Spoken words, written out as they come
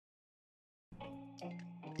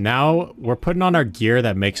Now, we're putting on our gear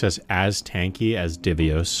that makes us as tanky as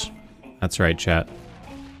Divios. That's right, chat.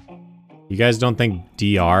 You guys don't think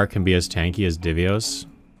DR can be as tanky as Divios?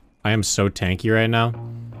 I am so tanky right now.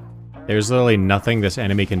 There's literally nothing this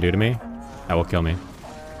enemy can do to me that will kill me.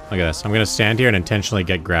 Look at this. I'm gonna stand here and intentionally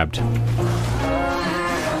get grabbed. You know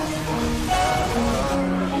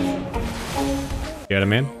what I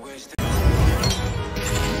mean?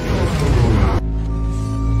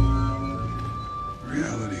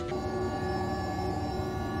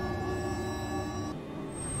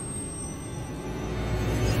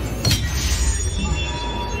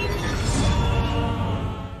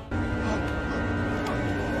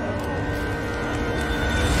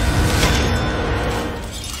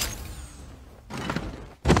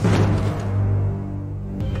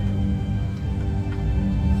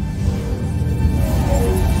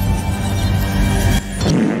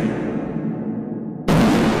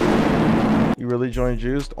 Really joined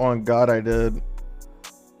Juiced? On God, I did.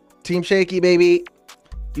 Team Shaky, baby.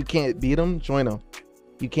 You can't beat him, join him.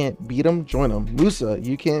 You can't beat him, join him. Musa,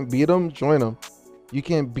 you can't beat him, join him. You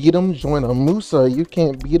can't beat him, join him. Musa, you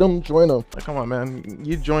can't beat him, join him. Like, come on, man.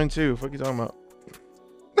 You joined too. Fuck you talking about?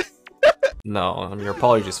 No, I mean, your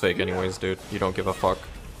apology's fake anyways, dude. You don't give a fuck.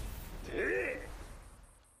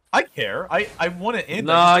 I care. I want to end.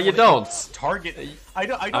 Nah, you don't. Target.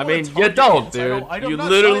 I mean, you don't, dude. You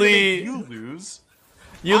literally. You lose.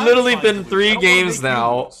 You literally been 3 games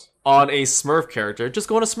now on a Smurf character. Just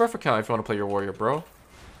go on a Smurf account if you want to play your warrior, bro.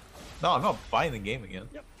 No, I'm not buying the game again.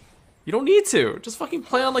 You don't need to. Just fucking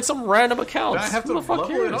play on like some random account. I have to level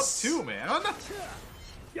it up too, man.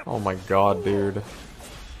 Oh my god, dude.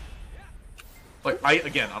 Like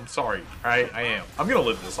I'm sorry. I am. I'm gonna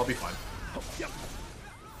live this. I'll be fine.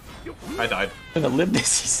 I died. I'm gonna live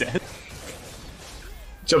this, he said.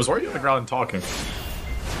 Jobs, why are you on the ground and talking?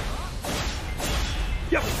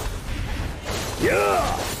 Yep.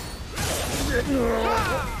 Yeah.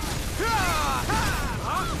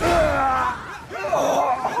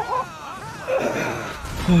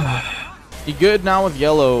 You good now with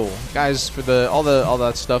yellow, guys? For all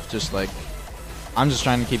that stuff, just like I'm just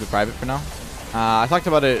trying to keep it private for now. I talked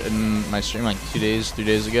about it in my stream like 3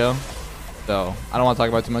 days ago. So I don't want to talk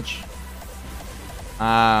about it too much.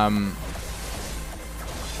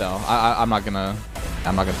 So I'm not gonna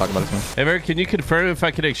talk about it too much. Hey, Eric, can you confirm if I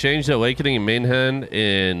could exchange the Awakening and main hand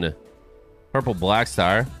in Purple Black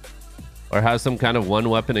Star, or have some kind of one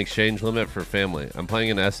weapon exchange limit for family? I'm playing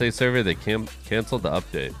an essay server that canceled the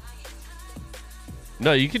update.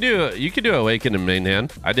 No, you can do Awaken and main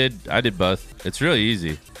hand. I did both. It's really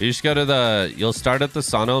easy. You just go to you'll start at the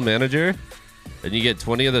Sano manager. And you get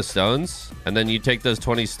 20 of the stones, and then you take those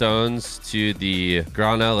 20 stones to the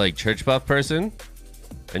Grana like church buff person,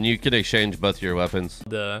 and you can exchange both your weapons.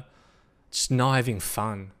 Just not having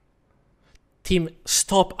fun. Team,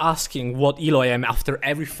 stop asking what elo I am after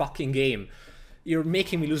every fucking game. You're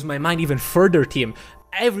making me lose my mind even further, team.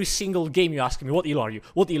 Every single game you ask me, what elo are you?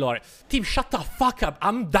 What elo are you? Team, shut the fuck up.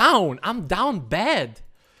 I'm down bad.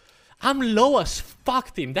 I'm low as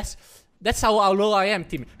fuck, team. That's how low I am,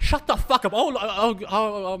 team. Shut the fuck up.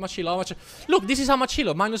 How much elo? How much? Look, this is how much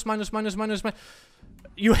elo. Minus.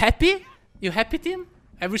 You happy? You happy, team?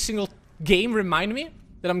 Every single game remind me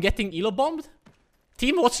that I'm getting elo bombed.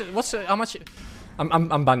 Team, what's how much?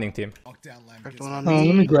 I'm banning, team. Let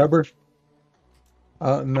me grab her.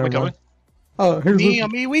 No. Coming? Oh, here's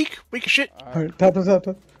me weak as shit. Alright, tap.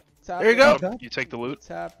 There you go. You take the loot.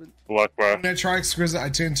 Luck, bro. I'm gonna try Exquisite. I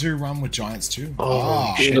tend to run with Giants too.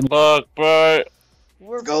 Oh, shit. Luck, bro.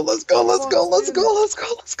 Let's go.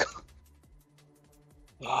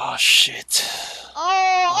 Oh, shit.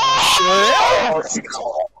 Oh, shit.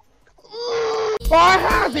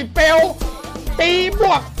 150 เปลวตีบ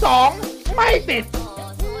วก2ไม่ติด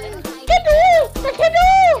คิดดู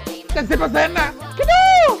70%น่ะคิดดู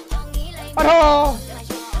ปะโถ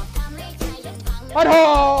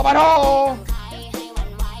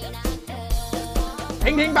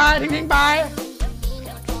ทิ้งไป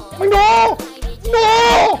มึงดู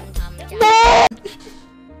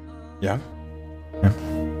Yeah.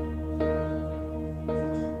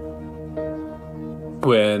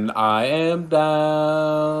 When I am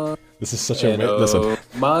down. This is such a listen.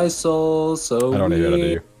 My soul so I don't need to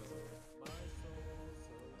do.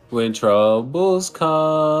 When troubles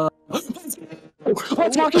come.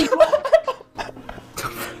 What's fucking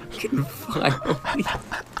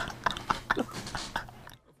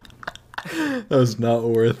That was not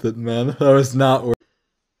worth it, man. That was not worth it.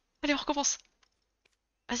 Allez, on recommence.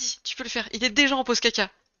 Vas-y, tu peux le faire. Il est déjà en pause caca.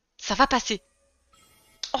 Ça va passer.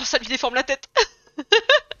 Oh, ça lui déforme la tête.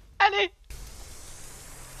 Allez.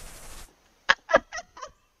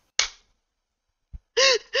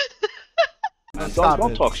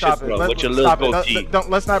 Don't talk shit, bro. With your little goatee.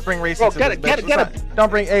 Let's not bring race into this, bitch.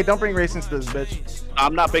 Don't bring race into this, bitch.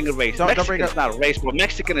 I'm not bringing race. Mexican is not race, bro.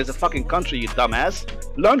 Mexican is a fucking country, you dumbass.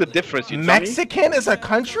 Learn the difference, you dummy. Mexican is a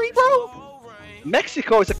country, bro?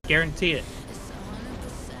 Mexico is a... Guarantee it.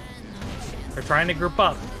 They're trying to group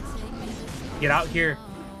up. Get out here.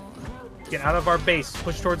 Get out of our base.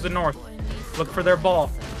 Push towards the north. Look for their ball.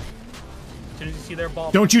 As soon as you see their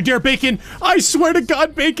ball... Don't you dare, Bacon! I swear to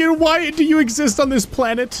God, Bacon, why do you exist on this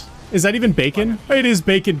planet? Is that even Bacon? It is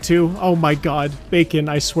Bacon, too. Oh my God. Bacon,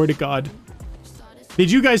 I swear to God. Did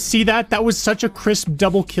you guys see that? That was such a crisp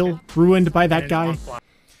double kill ruined by that guy.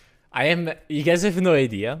 You guys have no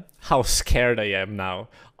idea how scared I am now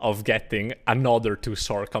of getting another 2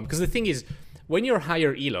 Sork comp. Because the thing is, when you're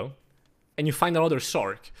higher elo and you find another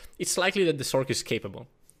Sork, it's likely that the Sork is capable.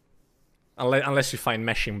 Unless you find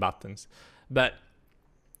meshing buttons. But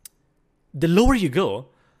the lower you go,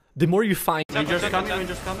 the more you find... Ranger's coming.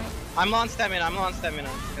 I'm on stamina,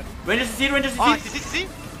 Ranger's CC, Ranger's CC. Oh, CC.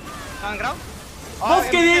 On ground.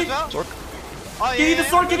 Both KD! Sork. KD the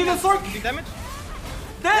Sork, KD the Sork! Damage.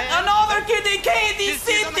 Then another KD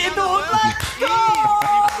City, dude! Let's go!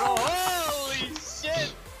 Holy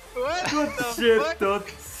shit! What Good the shit, fuck? dude.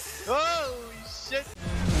 Holy shit!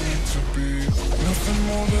 Nothing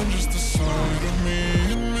more than just the sight of me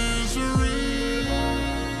in misery.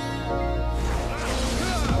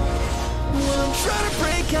 When I'm trying to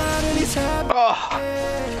break out of these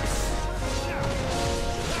habits.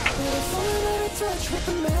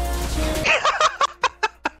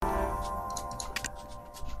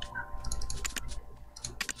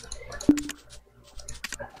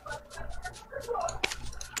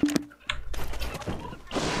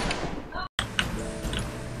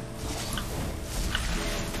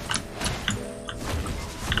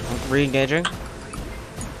 Re-engaging.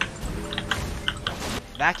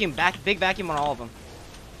 Vacuum, big vacuum on all of them.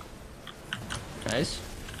 Nice.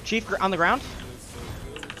 Chief on the ground.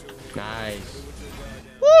 Nice.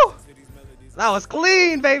 Woo! That was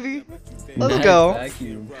clean, baby. Let's Nice go.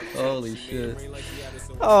 Vacuum. Holy shit.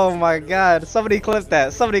 Oh my God! Somebody clip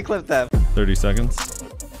that. 30 seconds.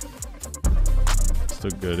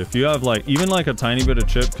 Still good. If you have like even like a tiny bit of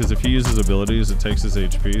chip, because if he uses abilities, it takes his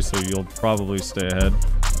HP, so you'll probably stay ahead.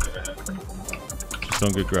 Just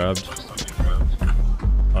don't get grabbed.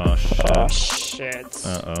 Oh shit. Oh shit.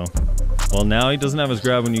 Uh-oh. Well, now he doesn't have his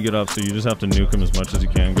grab when you get up, so you just have to nuke him as much as you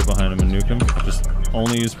can. Get behind him and nuke him. Just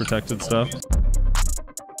only use protected stuff.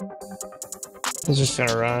 He's just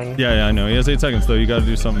gonna run. Yeah, I know. He has 8 seconds, though. You gotta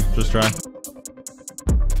do something. Just try.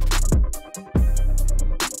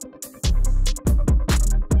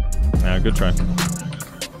 Yeah, good try.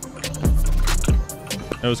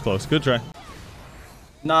 It was close. Good try.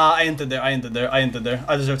 Nah, I entered there. I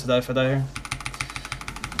I deserve to die if I die here.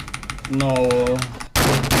 No.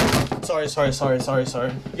 Sorry.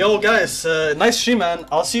 Yo, guys, nice stream, man.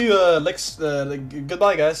 I'll see you next.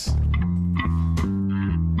 Goodbye, guys.